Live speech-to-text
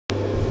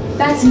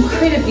That's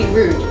incredibly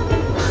rude.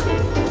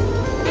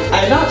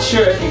 I'm not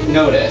sure if you've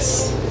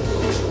noticed,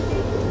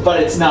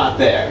 but it's not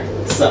there,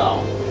 so.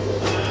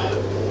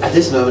 At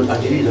this moment, I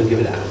really don't give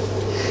it out.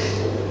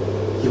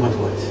 You want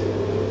what?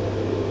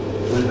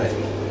 You want a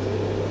baby?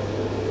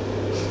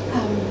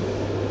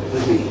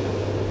 With me?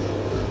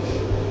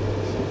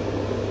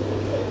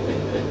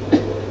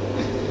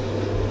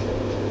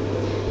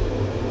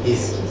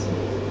 Yes. Excuse me.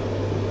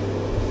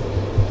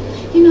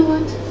 You know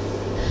what?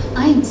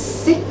 I am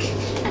sick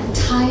and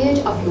tired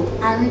of your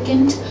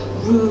arrogant,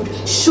 rude,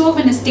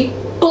 chauvinistic,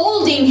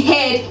 balding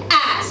head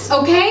ass,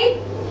 okay?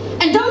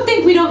 And don't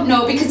think we don't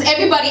know, because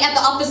everybody at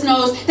the office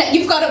knows that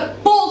you've got a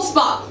bald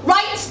spot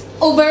right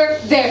over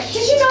there.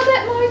 Did you know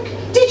that,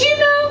 Mark? Did you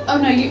know? Oh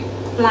no, you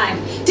blind.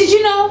 Did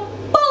you know?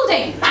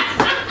 Balding.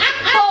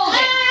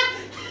 Balding.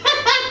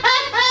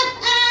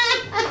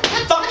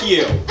 Fuck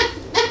you!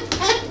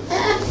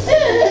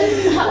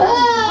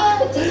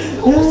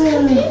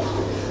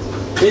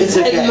 It's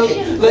okay.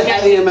 Look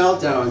at the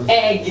meltdown.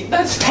 Egg,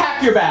 let's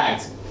pack your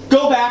bags.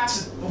 Go back to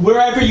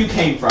wherever you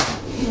came from.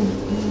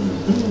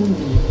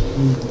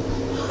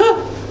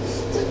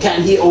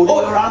 Can he order you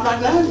around like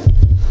that?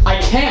 I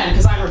can,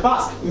 because I'm her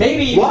boss.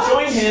 Maybe you What?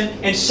 can join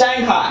him in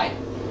Shanghai.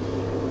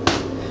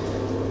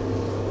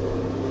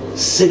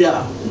 Sit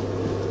down.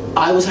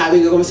 I was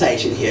having a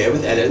conversation here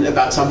with Ellen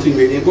about something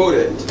really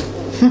important.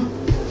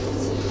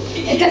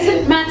 It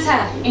doesn't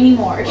matter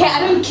anymore, okay? I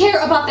don't care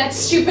about that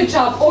stupid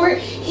job or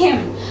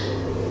him.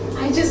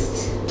 I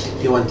just...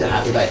 You want to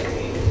have a baby?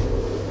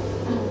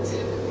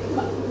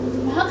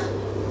 Mark?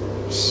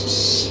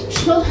 She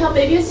won't have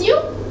baby with you?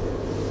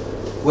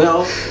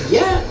 Well,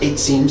 yeah, it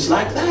seems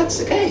like that's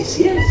the case,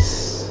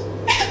 yes.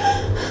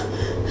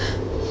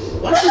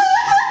 What?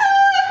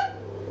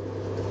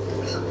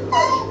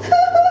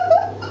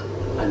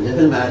 I live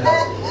in a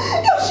madhouse.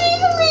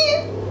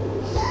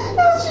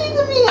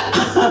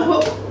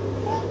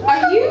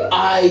 Are you?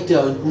 I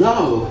don't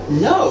know.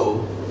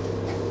 No.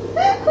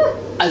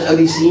 I've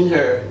only seen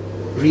her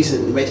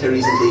met her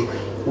recently.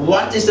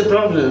 What is the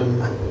problem?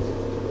 No,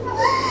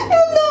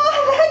 I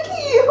like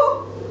you.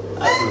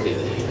 I don't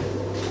really.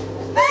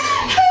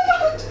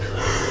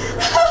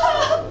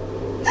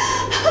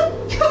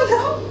 You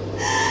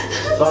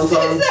know, Fun.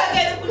 since I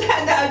get to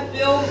Canada, I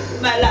feel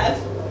my life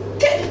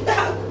get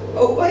dark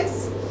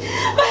always.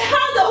 My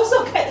heart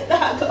also get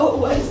dark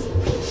always.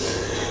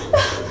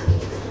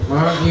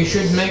 Mark, you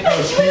should make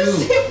her puke.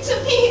 Listen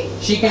to me.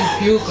 She can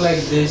puke like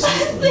this. I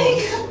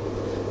think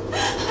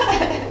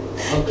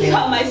Okay. you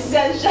are my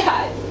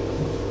sunshine.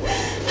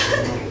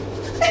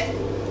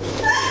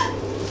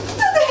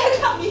 Today I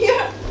come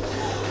here.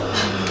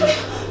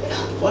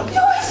 What?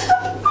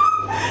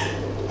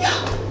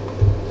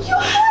 You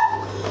have.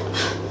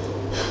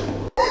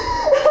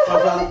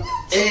 Fun.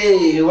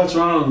 Hey, what's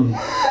wrong? You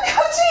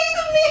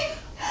cheated me.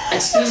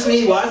 Excuse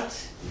me, what?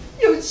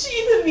 You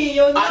cheated me.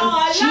 You know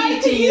I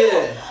like cheating you. you.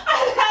 I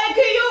like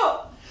you.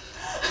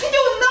 You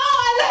know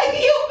I like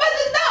you, but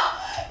now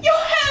you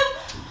have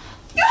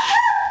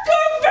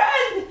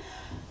girlfriend.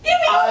 You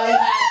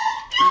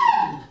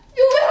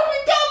will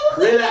become.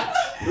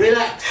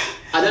 Relax.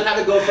 I don't have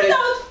a girlfriend. No.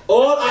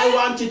 All I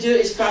want to do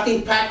is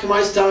fucking pack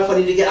my stuff. I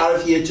need to get out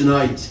of here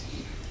tonight.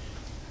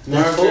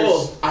 That's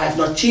all. I have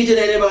not cheated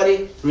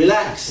anybody.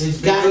 Relax.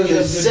 It's Can because you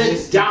of the sit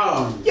biscuit.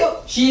 down?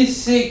 She is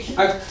sick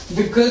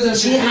because of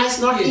She the has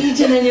not biscuit.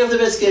 eaten any of the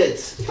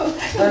biscuits. You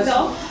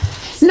know.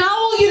 Now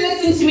will you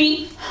listen to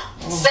me?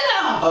 Sit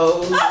down!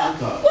 Oh my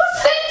god.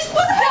 Sit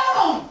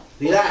down!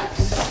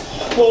 Relax.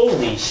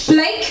 Holy shit.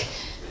 Blake!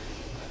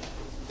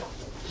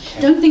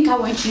 Don't think I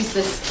won't use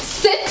this.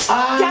 Sit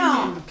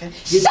down! Okay.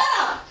 Shut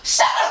up!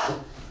 Shut up!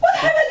 What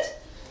happened?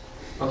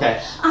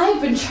 Okay.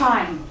 I've been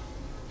trying.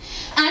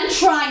 I'm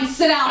trying,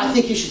 sit down, I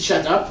think you should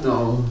shut up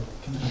now.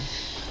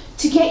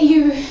 to get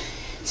you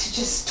to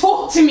just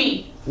talk to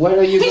me. What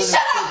are you Hey, gonna shut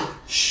cook? up!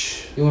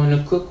 Shh. You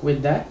wanna cook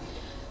with that?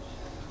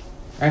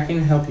 I can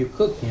help you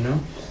cook, you know?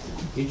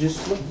 You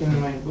just look in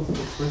my book of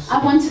recipes.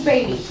 I want a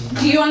baby.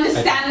 Do you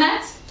understand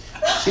that?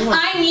 She wants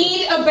I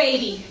need a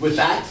baby. With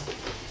that,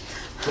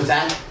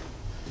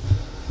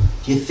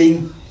 do you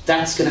think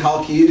that's gonna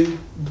help you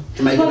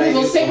to make a Well, it baby?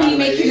 will certainly or have a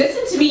make you baby?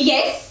 listen to me,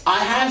 yes? I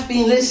have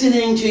been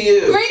listening to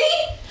you. Really?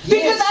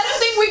 Because Yes. I don't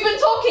think we've been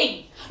talking.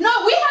 No,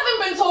 we haven't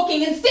been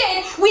talking.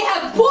 Instead, we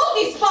have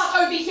Baldy Spot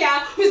over here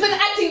who's been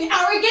acting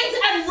arrogant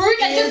and rude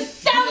and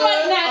just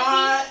downright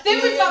nasty.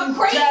 Then we've got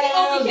Crazy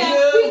over here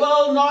You who's...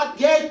 will not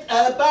get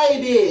a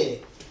baby.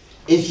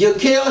 If you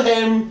kill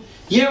him,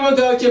 you will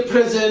go to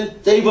prison.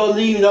 They will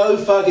leave no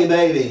fucking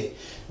baby.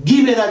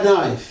 Give me that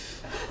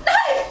knife.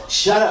 Knife!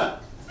 Shut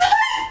up.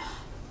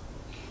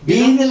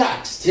 Be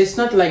relaxed. It's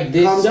not like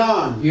this. Calm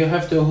down. You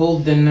have to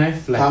hold the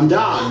knife like Calm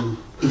down.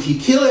 If you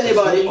kill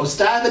anybody or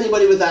stab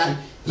anybody with that,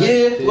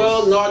 you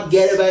will not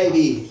get a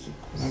baby.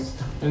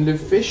 And the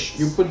fish,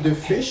 you put the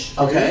fish.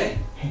 Okay?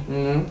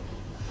 And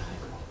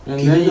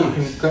Give then me you knife.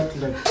 can cut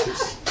like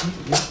this.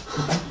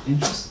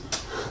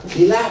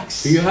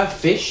 Relax. Do you have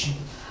fish?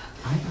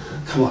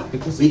 Come on,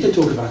 we can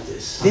talk about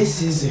this.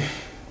 This is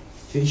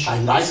Fish. I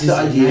like This the is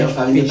a idea of knife.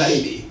 having a Fish.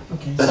 baby,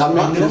 Okay. but I'm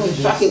not I going know to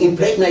this. fucking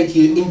impregnate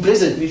you in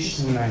prison. Fish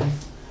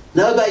knife.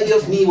 No baby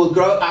of me will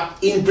grow up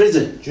in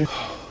prison. Just-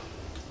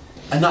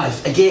 A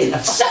knife, again.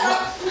 Shut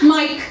up,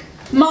 Mike!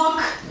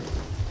 Mark!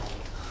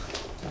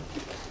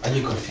 Are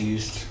you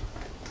confused?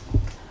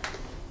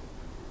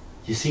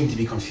 You seem to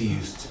be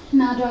confused.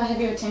 Now do I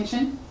have your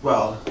attention?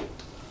 Well,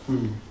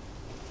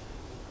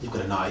 you've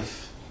got a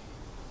knife.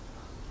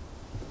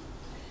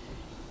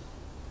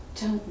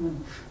 Don't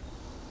move.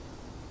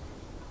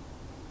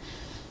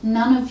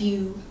 None of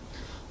you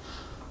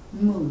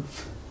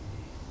move.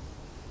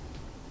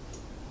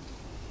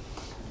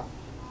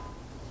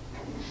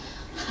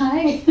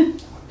 Hi.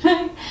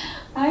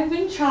 I've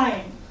been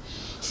trying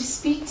to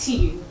speak to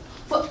you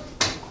for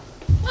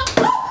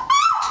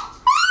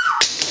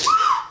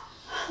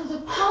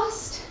the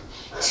past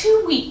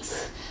 2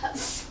 weeks.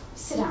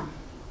 Sit down.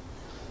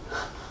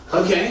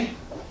 Okay.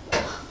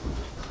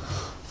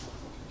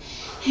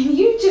 And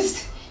you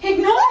just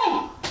ignore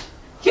me.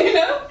 You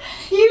know?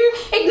 You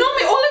ignore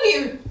me, all of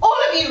you. All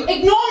of you,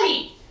 ignore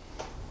me.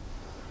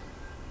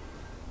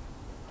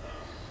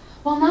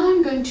 Well, now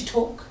I'm going to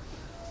talk.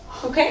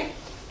 Okay?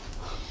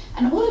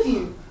 And all of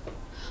you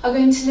are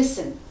going to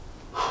listen.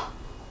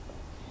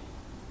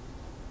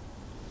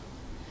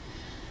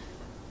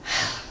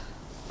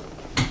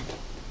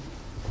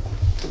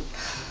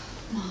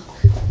 Mark,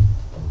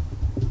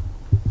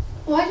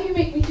 why do you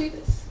make me do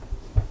this?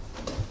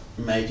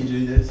 Made you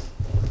do this?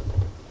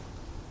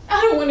 I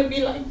don't want to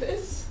be like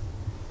this.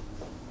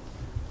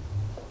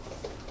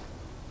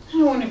 I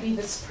don't want to be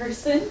this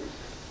person.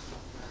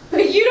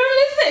 But you don't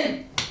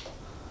listen.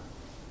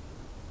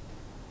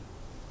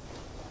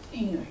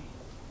 Anyway,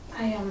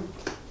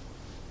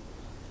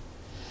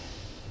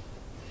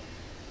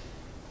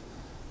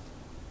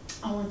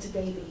 I want a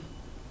baby.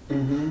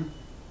 Mm-hmm.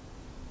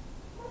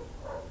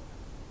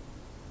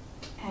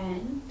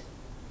 And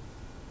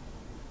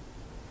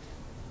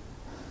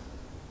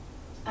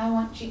I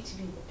want you to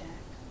be the dad.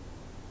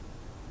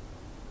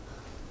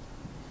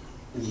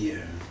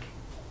 Yeah.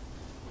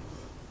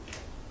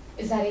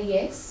 Is that a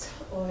yes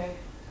or?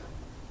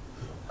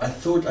 I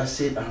thought I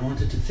said I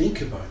wanted to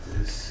think about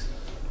this.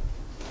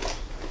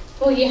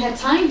 Well, you had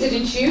time,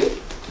 didn't you?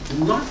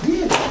 Not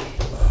really.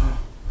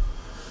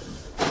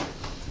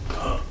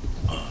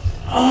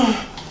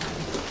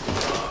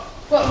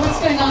 What's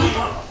going on?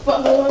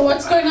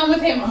 What's going on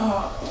with him?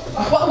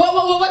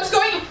 What's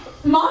going?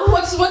 Mom,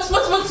 what's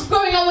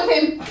going on with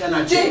him? Can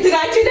I check? Did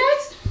I do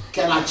that?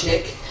 Can I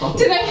check?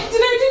 Did I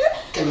do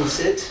that? Can you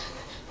sit?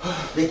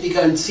 Let me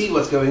go and see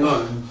what's going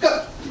on.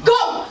 Go!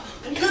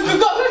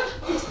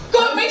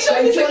 Make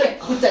sure he's okay.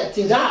 Put that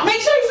thing down. Make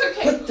sure he's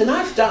okay. Put the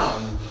knife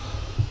down.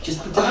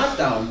 Just put the knife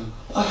down.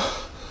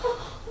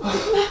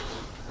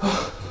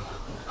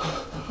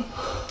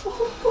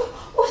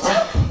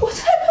 What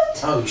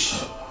happened? Oh,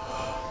 shh.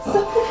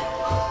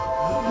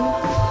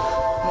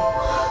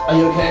 Are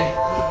you okay?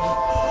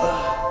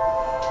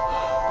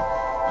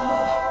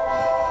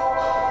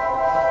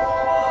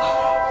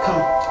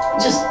 Come.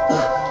 Just.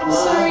 I'm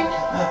sorry.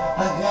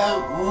 I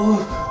can't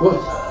move. What?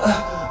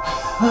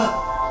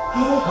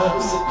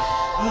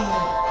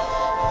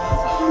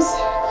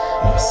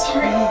 I'm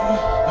sorry.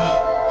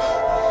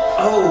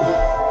 Oh.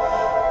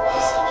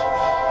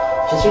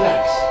 Just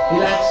relax.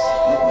 Relax.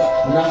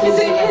 Nothing's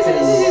gonna happen.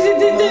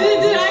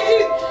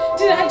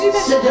 Did I do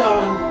that? Sit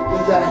down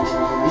with that.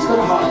 He's got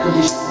a heart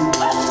condition.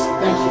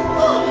 Thank you.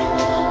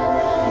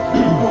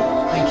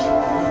 Thank you.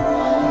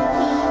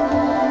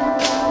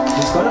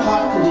 He's got a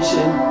heart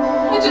condition.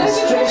 I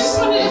just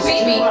wanted a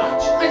baby.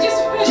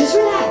 Just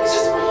relax.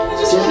 I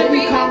just want a let me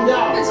baby. calm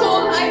down. That's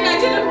all. I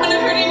didn't want to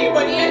hurt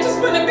anybody. I just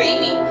want a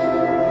baby. I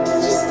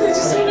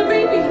just want a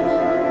baby.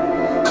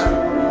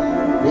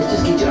 Let's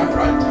just get you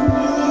upright.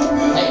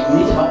 Hey, we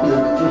need to help you.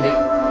 Get your hip.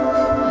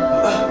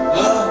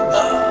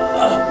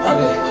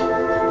 Okay.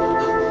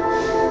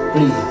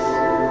 Breathe.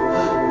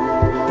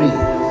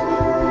 Breathe.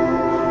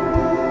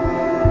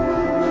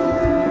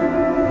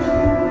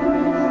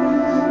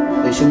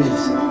 Where's your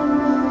medicine?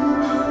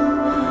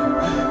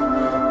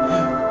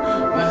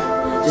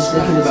 Just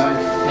look in the back.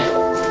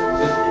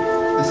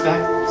 This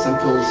back? Some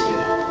pulls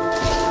here.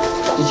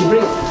 Did you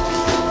bring it?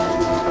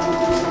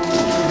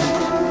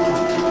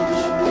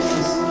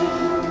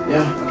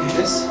 Yeah, okay,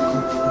 this.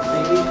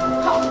 Maybe.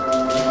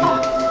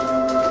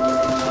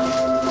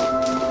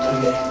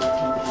 Okay.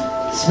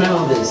 Smell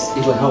this,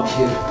 it will help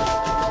you.